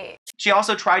didn't date. She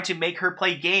also tried to make her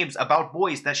play games about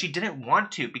boys that she didn't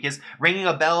want to, because ringing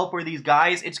a bell for these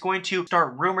guys, it's going to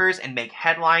start rumors and make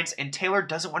headlines, and Taylor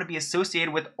doesn't want to be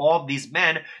associated with all of these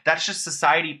men. That's just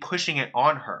society pushing it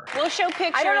on her. We'll show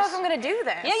pictures. I don't know if I'm going to do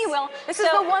this. Yeah, you will. This is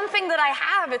the one thing that I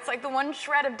have. It's like the one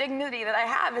shred of dignity that I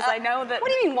have is I know that... What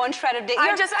do you mean one shred of dignity?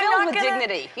 You're just filled with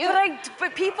dignity.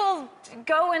 But people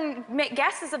go and make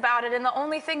guesses about it, and the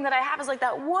only thing that I have is like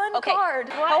that one card.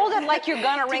 Hold it like you're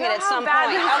gonna ring it at some point.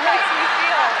 Okay. Me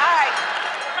feel. All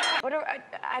right. What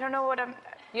I don't know what I'm...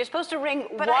 You're supposed to ring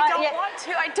But I don't want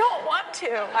to. I don't want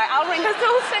to. All right, I'll ring... Because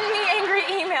they'll send me angry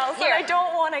emails, and I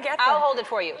don't want to get them. I'll hold it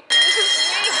for you.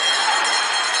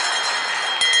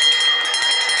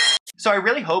 So I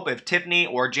really hope if Tiffany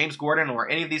or James Corden or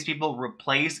any of these people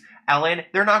replace Ellen,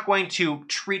 they're not going to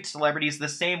treat celebrities the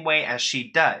same way as she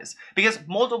does. Because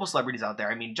multiple celebrities out there,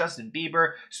 I mean Justin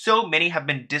Bieber, so many have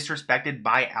been disrespected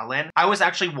by Ellen. I was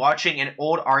actually watching an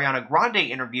old Ariana Grande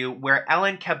interview where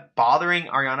Ellen kept bothering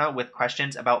Ariana with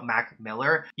questions about Mac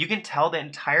Miller. You can tell the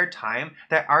entire time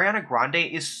that Ariana Grande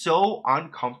is so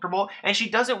uncomfortable and she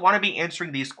doesn't want to be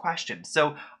answering these questions.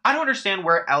 So I don't understand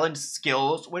where Ellen's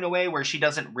skills went away, where she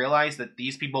doesn't realize that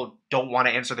these people don't want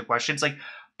to answer the questions. Like,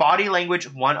 body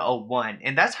language 101,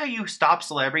 and that's how you stop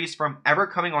celebrities from ever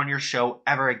coming on your show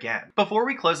ever again. Before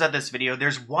we close out this video,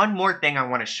 there's one more thing I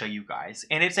want to show you guys,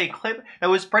 and it's a clip that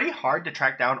was pretty hard to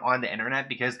track down on the internet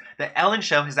because the Ellen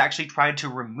show has actually tried to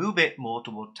remove it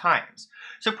multiple times.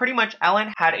 So pretty much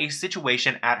Ellen had a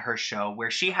situation at her show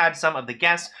where she had some of the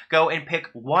guests go and pick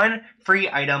one free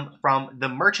item from the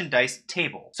merchandise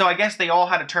table. So I guess they all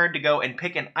had a turn to go and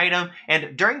pick an item,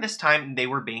 and during this time they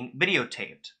were being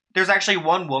videotaped. There's actually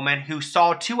one woman who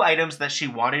saw two items that she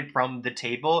wanted from the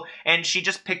table, and she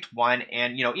just picked one,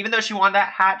 and even though she wanted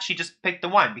that hat, she just picked the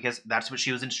one because that's what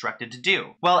she was instructed to do.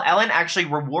 Well, Ellen actually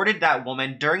rewarded that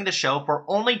woman during the show for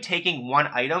only taking one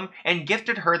item and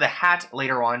gifted her the hat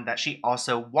later on that she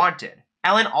also wanted.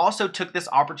 Ellen also took this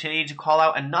opportunity to call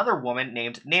out another woman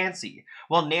named Nancy.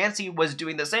 Well, Nancy was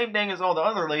doing the same thing as all the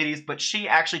other ladies, but she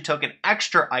actually took an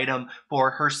extra item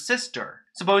for her sister.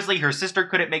 Supposedly her sister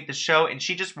couldn't make the show and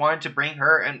she just wanted to bring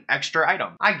her an extra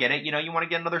item. I get it, you want to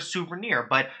get another souvenir,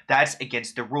 but that's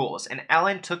against the rules. And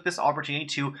Ellen took this opportunity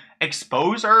to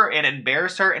expose her and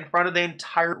embarrass her in front of the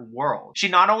entire world. She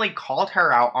not only called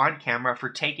her out on camera for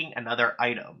taking another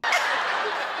item.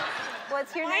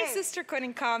 What's your name? My sister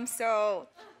couldn't come, so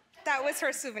that was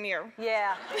her souvenir.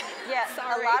 Yeah. Yeah.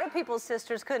 Sorry. A lot of people's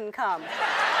sisters couldn't come.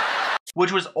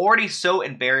 which was already so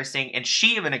embarrassing, and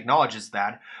she even acknowledges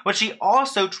that. But she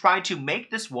also tried to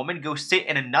make this woman go sit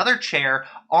in another chair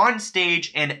on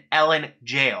stage in Ellen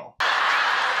jail.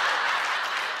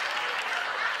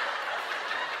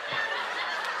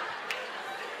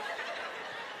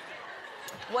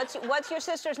 What's your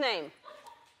sister's name?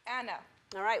 Anna.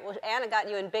 All right, well, Anna got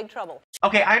you in big trouble.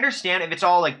 Okay, I understand if it's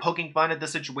all like poking fun at the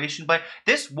situation, but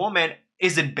this woman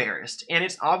is embarrassed, and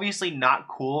it's obviously not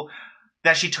cool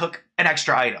that she took an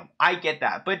extra item. I get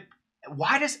that, but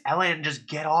why does Ellen just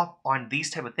get off on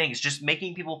these type of things? Just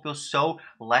making people feel so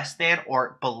less than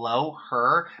or below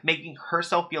her, making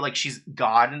herself feel like she's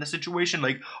God in the situation.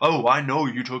 Like, oh, I know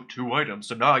you took 2 items,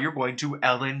 so now you're going to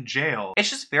Ellen jail. It's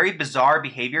just very bizarre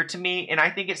behavior to me, and I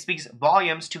think it speaks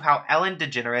volumes to how Ellen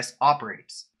DeGeneres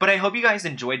operates. But I hope you guys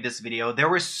enjoyed this video. There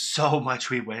was so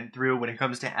much we went through when it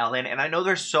comes to Ellen, and I know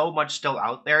there's so much still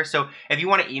out there, so if you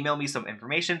want to email me some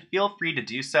information, feel free to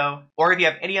do so. Or if you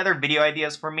have any other video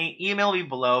ideas for me, email me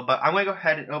below, but I'm going to go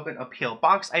ahead and open a P.O.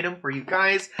 box item for you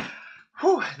guys.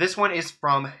 Whew, this one is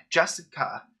from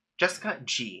Jessica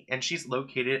G, and she's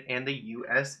located in the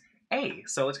USA.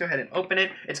 So let's go ahead and open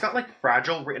it. It's got like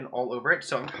fragile written all over it,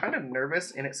 so I'm kind of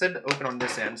nervous, and it said to open on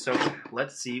this end, so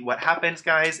let's see what happens,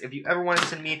 guys. If you ever want to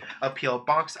send me a P.O.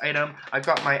 box item, I've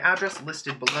got my address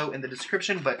listed below in the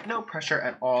description, but no pressure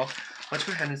at all. Let's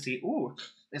go ahead and see. Ooh,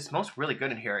 it smells really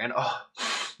good in here, and oh,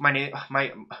 what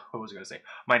was I gonna say?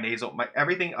 My nasal,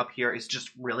 everything up here is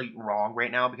just really wrong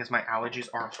right now because my allergies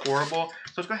are horrible.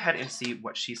 So let's go ahead and see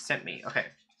what she sent me. Okay.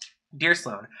 Dear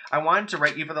Sloan, I wanted to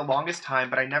write you for the longest time,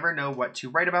 but I never know what to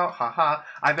write about. Haha.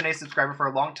 I've been a subscriber for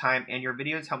a long time, and your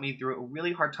videos helped me through a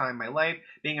really hard time in my life,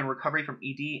 being in recovery from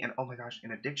ED and, oh my gosh,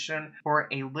 an addiction for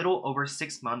a little over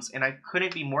 6 months, and I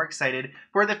couldn't be more excited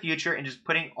for the future and just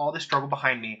putting all the struggle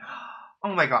behind me.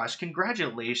 Oh my gosh,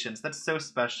 congratulations, that's so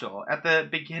special. At the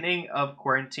beginning of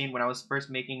quarantine, when I was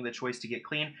first making the choice to get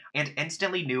clean, and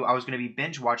instantly knew I was going to be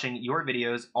binge watching your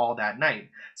videos all that night.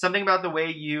 Something about the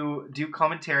way you do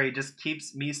commentary just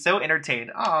keeps me so entertained.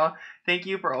 Aw, thank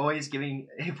you for always giving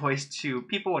a voice to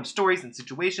people and stories and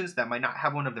situations that might not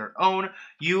have one of their own.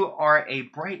 You are a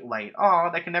bright light, aw,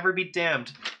 that can never be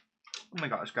dimmed. Oh my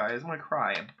gosh, guys, I'm gonna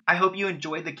cry. I hope you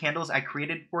enjoyed the candles I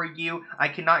created for you. I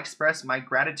cannot express my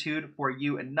gratitude for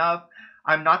you enough.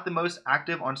 I'm not the most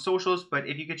active on socials, but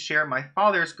if you could share my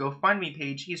father's GoFundMe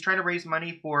page, he's trying to raise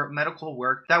money for medical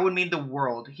work. That would mean the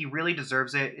world. He really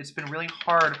deserves it. It's been really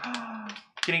hard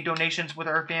getting donations with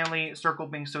our family circle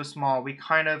being so small. We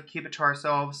kind of keep it to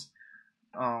ourselves.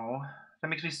 Oh, that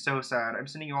makes me so sad. I'm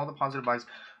sending you all the positive vibes.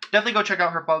 Definitely go check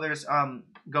out her father's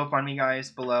GoFundMe, guys,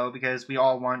 below, because we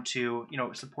all want to, you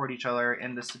know, support each other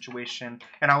in this situation.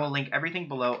 And I will link everything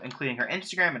below, including her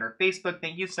Instagram and her Facebook.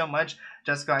 Thank you so much,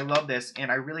 Jessica. I love this,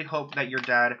 and I really hope that your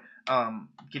dad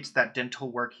gets that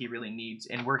dental work he really needs.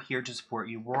 And we're here to support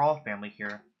you. We're all family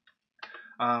here.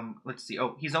 Let's see.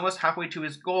 Oh, he's almost halfway to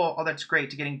his goal. Oh, that's great,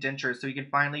 to getting dentures, so he can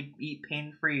finally eat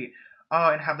pain-free. Oh,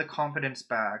 and have the confidence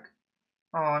back.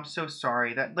 Oh, I'm so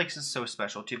sorry. That like is so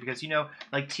special too, because you know,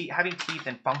 like having teeth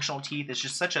and functional teeth is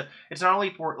just such a. It's not only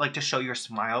for like to show your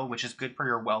smile, which is good for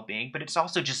your well-being, but it's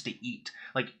also just to eat.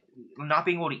 Like not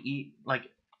being able to eat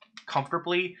like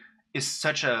comfortably is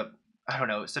such a, I don't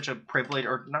know, such a privilege,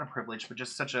 or not a privilege, but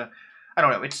just such a, I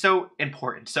don't know. It's so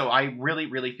important. So I really,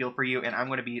 really feel for you, and I'm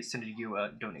going to be sending you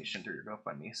a donation through your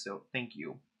GoFundMe. So thank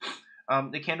you.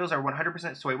 The candles are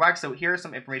 100% soy wax. So here's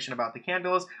some information about the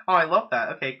candles. Oh, I love that.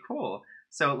 Okay, cool.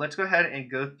 So let's go ahead and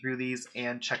go through these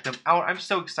and check them out. I'm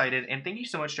so excited, and thank you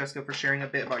so much, Jessica, for sharing a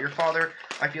bit about your father.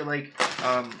 I feel like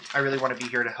I really want to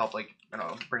be here to help, like, you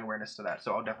know, bring awareness to that.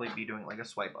 So I'll definitely be doing like a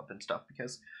swipe up and stuff,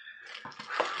 because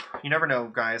you never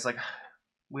know, guys. Like,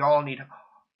 we all need.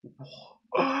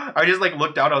 I just like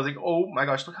looked out. I was like, oh my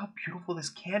gosh, look how beautiful this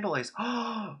candle is.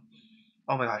 Oh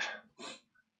my gosh.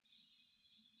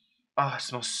 Oh, it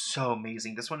smells so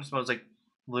amazing. This one smells like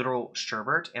literal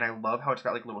sherbet, and I love how it's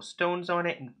got like little stones on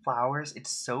it and flowers.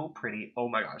 It's so pretty. Oh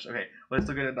my gosh. Okay, let's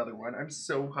look at another one. I'm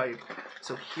so hyped.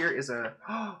 So here is a,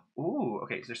 ooh,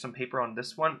 okay, so there's some paper on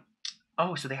this one.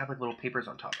 Oh, so they have like little papers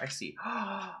on top. I see.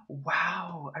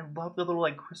 Wow, I love the little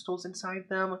like crystals inside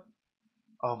them.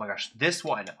 Oh my gosh, this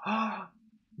one.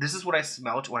 This is what I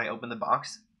smelled when I opened the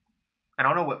box. I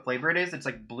don't know what flavor it is. It's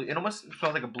like blue. It almost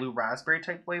smells like a blue raspberry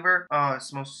type flavor. Oh, it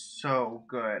smells so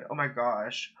good. Oh my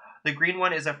gosh. The green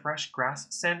one is a fresh grass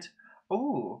scent.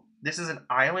 Oh, this is an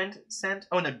island scent.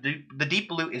 Oh, no, the deep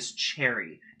blue is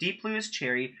cherry. Deep blue is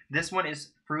cherry. This one is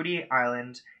fruity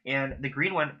island. And the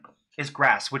green one is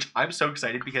grass, which I'm so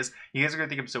excited because you guys are going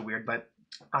to think I'm so weird, but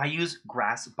I use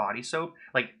grass body soap.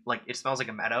 Like it smells like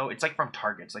a meadow. It's like from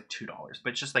Target. It's like $2,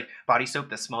 but it's just like body soap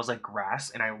that smells like grass,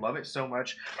 and I love it so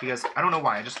much because I don't know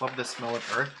why. I just love the smell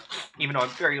of earth, even though I'm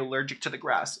very allergic to the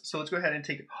grass. So let's go ahead and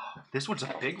take it. This one's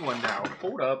a big one now.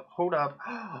 Hold up, hold up.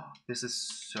 This is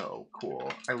so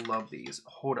cool. I love these.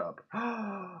 Hold up.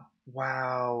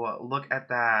 Wow, look at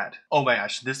that. Oh my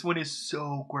gosh, this one is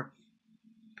so great.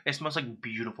 It smells like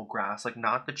beautiful grass, like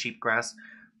not the cheap grass.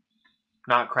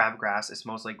 Not crabgrass. It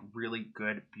smells like really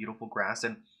good, beautiful grass.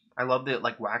 And I love the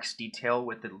like wax detail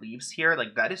with the leaves here.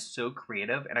 Like that is so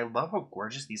creative. And I love how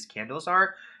gorgeous these candles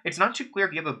are. It's not too clear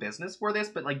if you have a business for this,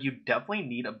 but like you definitely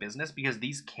need a business because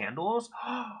these candles,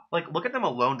 like look at them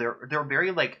alone. They're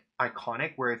very like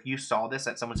iconic, where if you saw this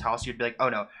at someone's house, you'd be like, oh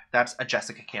no, that's a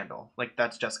Jessica candle. Like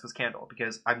that's Jessica's candle,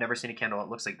 because I've never seen a candle that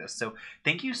looks like this. So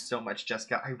thank you so much,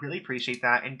 Jessica. I really appreciate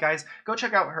that. And guys, go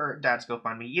check out her dad's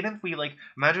GoFundMe. Even if we like,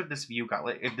 imagine if this video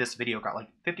got like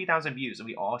 50,000 views and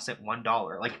we all sent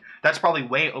 $1, like that's probably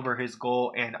way over his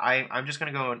goal. And I'm just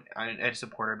gonna go and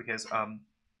support her because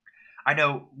I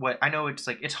know it's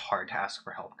like, it's hard to ask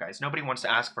for help, guys. Nobody wants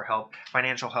to ask for help,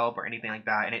 financial help or anything like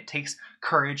that. And it takes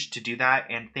courage to do that.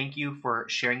 And thank you for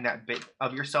sharing that bit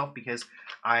of yourself, because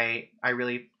I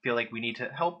really feel like we need to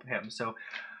help him. So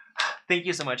thank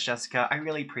you so much, Jessica. I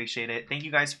really appreciate it. Thank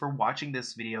you guys for watching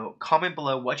this video. Comment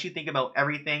below what you think about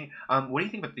everything. What do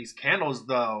you think about these candles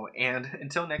though? And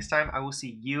until next time, I will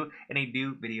see you in a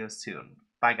new video soon.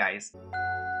 Bye guys.